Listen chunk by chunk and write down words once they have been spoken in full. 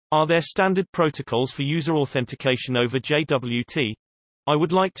Are there standard protocols for user authentication over JWT? I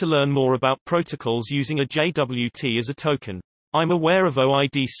would like to learn more about protocols using a JWT as a token. I'm aware of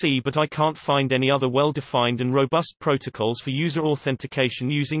OIDC, but I can't find any other well-defined and robust protocols for user authentication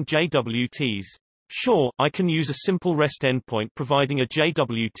using JWTs. Sure, I can use a simple REST endpoint providing a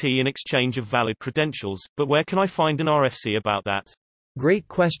JWT in exchange of valid credentials, but where can I find an RFC about that? Great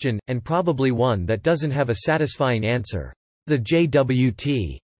question, and probably one that doesn't have a satisfying answer. The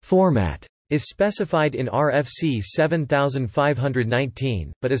JWT format is specified in RFC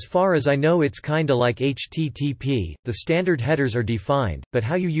 7519, but as far as I know it's kinda like HTTP, the standard headers are defined, but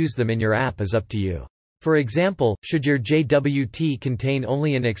how you use them in your app is up to you. For example, should your JWT contain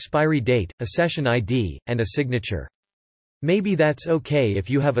only an expiry date, a session ID, and a signature? Maybe that's okay if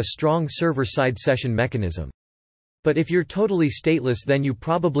you have a strong server-side session mechanism. But if you're totally stateless, then you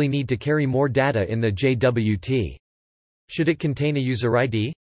probably need to carry more data in the JWT. Should it contain a user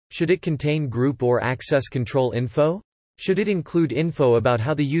ID? Should it contain group or access control info? Should it include info about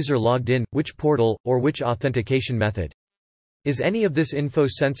how the user logged in, which portal, or which authentication method? Is any of this info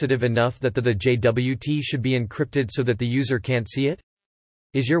sensitive enough that the JWT should be encrypted so that the user can't see it?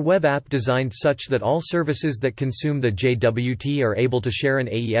 Is your web app designed such that all services that consume the JWT are able to share an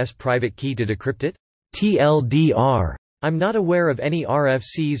AES private key to decrypt it? TLDR. I'm not aware of any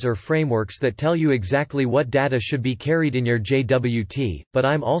RFCs or frameworks that tell you exactly what data should be carried in your JWT, but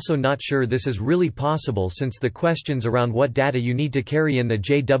I'm also not sure this is really possible since the questions around what data you need to carry in the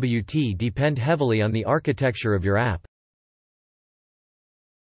JWT depend heavily on the architecture of your app.